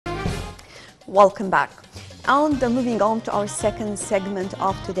Welcome back. And moving on to our second segment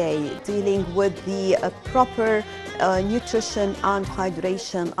of today, dealing with the proper nutrition and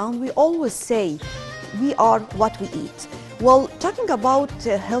hydration. And we always say we are what we eat. Well, talking about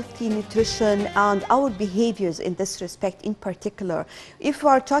healthy nutrition and our behaviors in this respect in particular, if we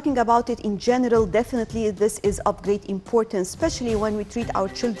are talking about it in general, definitely this is of great importance, especially when we treat our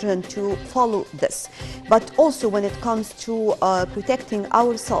children to follow this. But also when it comes to protecting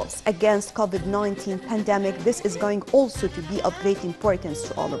ourselves against COVID-19 pandemic, this is going also to be of great importance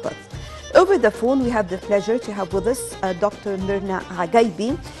to all of us. Over the phone, we have the pleasure to have with us Dr. Merna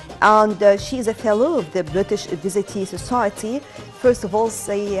and she is a fellow of the British Obesity Society. First of all,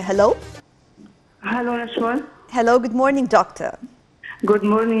 say hello. Hello, Nashwan. Hello, good morning, doctor. Good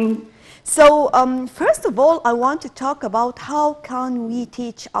morning. So, first of all, I want to talk about how can we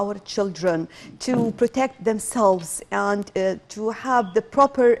teach our children to protect themselves and to have the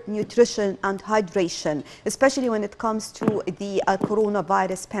proper nutrition and hydration, especially when it comes to the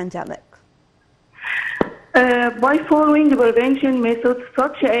coronavirus pandemic. By following the prevention methods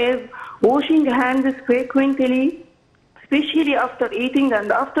such as washing hands frequently, especially after eating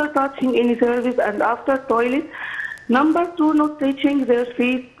and after touching any surface and after toilet. Number 2, not touching their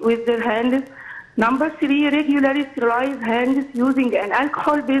face with their hands. Number 3, regularly sterilize hands using an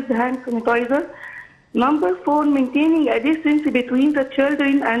alcohol-based hand sanitizer. Number 4, maintaining a distance between the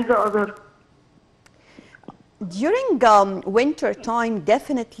children and the others. During winter time,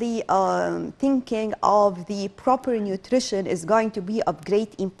 definitely thinking of the proper nutrition is going to be of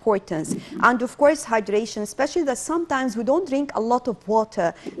great importance. And of course, hydration, especially that sometimes we don't drink a lot of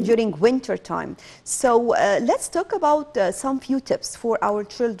water during winter time. So let's talk about some few tips for our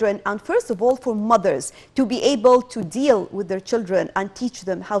children. And first of all, for mothers to be able to deal with their children and teach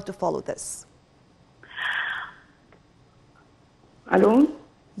them how to follow this. Hello?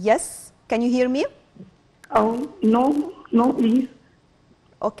 Yes, can you hear me? Oh, no, please.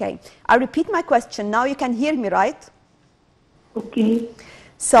 Okay, I repeat my question. Now you can hear me, right? Okay.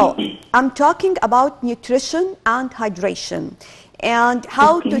 So, I'm talking about nutrition and hydration and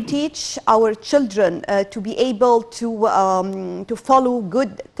how to teach our children to be able to follow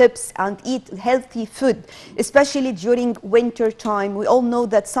good tips and eat healthy food, especially during winter time. We all know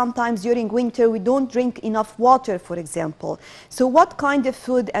that sometimes during winter we don't drink enough water, for example. So what kind of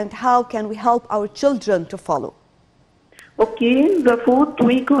food and how can we help our children to follow? Okay, the food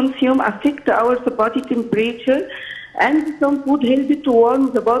we consume affect our body temperature, and some food help to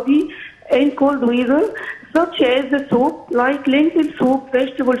warm the body in cold weather, such as the soup, like lentil soup,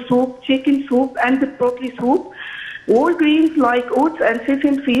 vegetable soup, chicken soup, and broccoli soup. Whole grains like oats and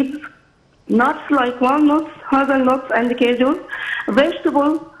sesame seeds, nuts like walnuts, hazelnuts, and cashews,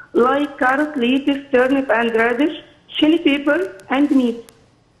 vegetables like carrot, lettuce, turnip, and radish, chili pepper, and meat.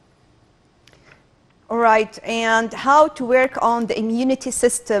 All right, and how to work on the immunity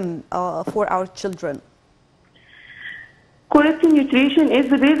system for our children? Correct nutrition is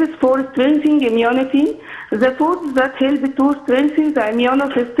the basis for strengthening immunity. The foods that help to strengthen the immune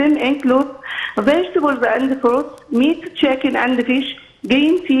system include vegetables and fruits, meat, chicken and fish,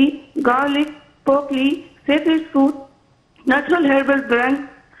 green tea, garlic, broccoli, citrus fruit, natural herbal drinks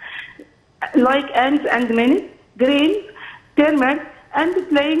like ants and mints, grains, turmeric, and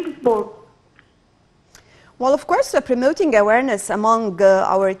playing sports. Well, of course, promoting awareness among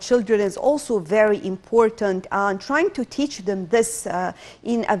our children is also very important, and trying to teach them this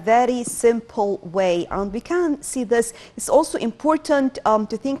in a very simple way. And we can see this. It's also important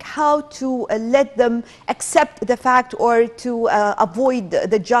to think how to let them accept the fact or to avoid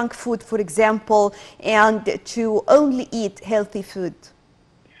the junk food, for example, and to only eat healthy food.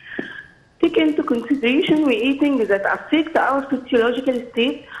 Take into consideration we eating that affect our physiological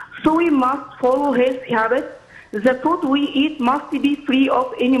state, so we must follow healthy habits. The food we eat must be free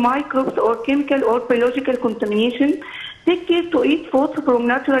of any microbes or chemical or biological contamination. Take care to eat food from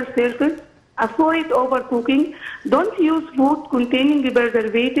natural sources. Avoid overcooking. Don't use food containing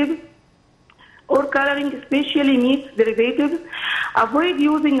preservatives or coloring, especially meat derivatives. Avoid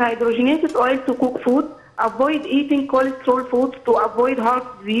using hydrogenated oil to cook food. Avoid eating cholesterol foods to avoid heart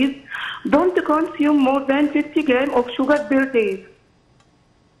disease. Don't consume more than 50 grams of sugar per day.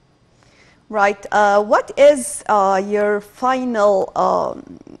 Right. What is your final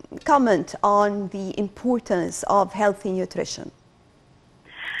comment on the importance of healthy nutrition?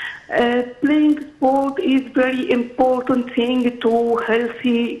 Playing sport is very important thing to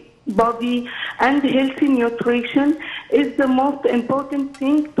healthy body, and healthy nutrition is the most important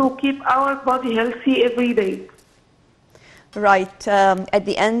thing to keep our body healthy every day. Right. At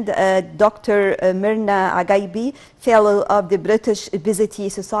the end, Dr. Merna, fellow of the British Obesity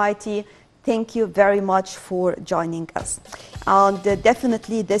Society, Thank you very much for joining us. And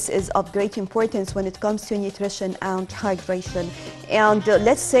definitely this is of great importance when it comes to nutrition and hydration. And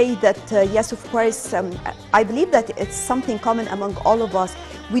let's say that, yes, of course, I believe that it's something common among all of us.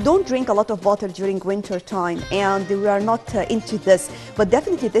 We don't drink a lot of water during winter time, and we are not into this, but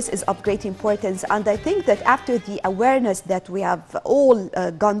definitely this is of great importance. And I think that after the awareness that we have all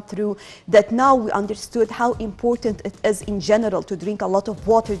gone through, that now we understood how important it is in general to drink a lot of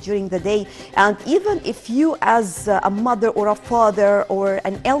water during the day. And even if you as a mother or a father or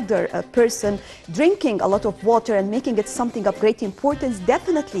an elder person drinking a lot of water and making it something of great importance,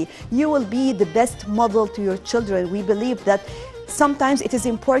 definitely you will be the best model to your children. We believe that sometimes it is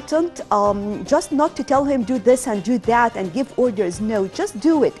important just not to tell him do this and do that and give orders. No, just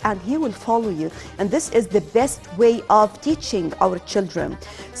do it and he will follow you. And this is the best way of teaching our children.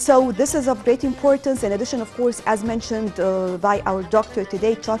 So this is of great importance. In addition, of course, as mentioned by our doctor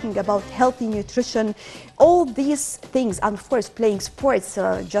today, talking about healthy nutrition, all these things, and of course playing sports,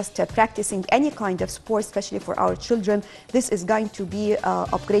 just practicing any kind of sport, especially for our children, this is going to be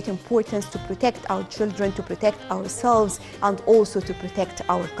of great importance to protect our children, to protect ourselves, and also to protect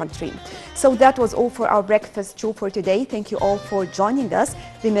our country. So that was all for our breakfast show for today. Thank you all for joining us.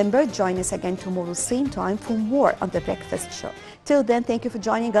 Remember, join us again tomorrow same time for more on the breakfast show. Till then, thank you for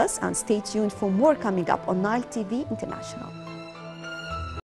joining us and stay tuned for more coming up on Nile TV International.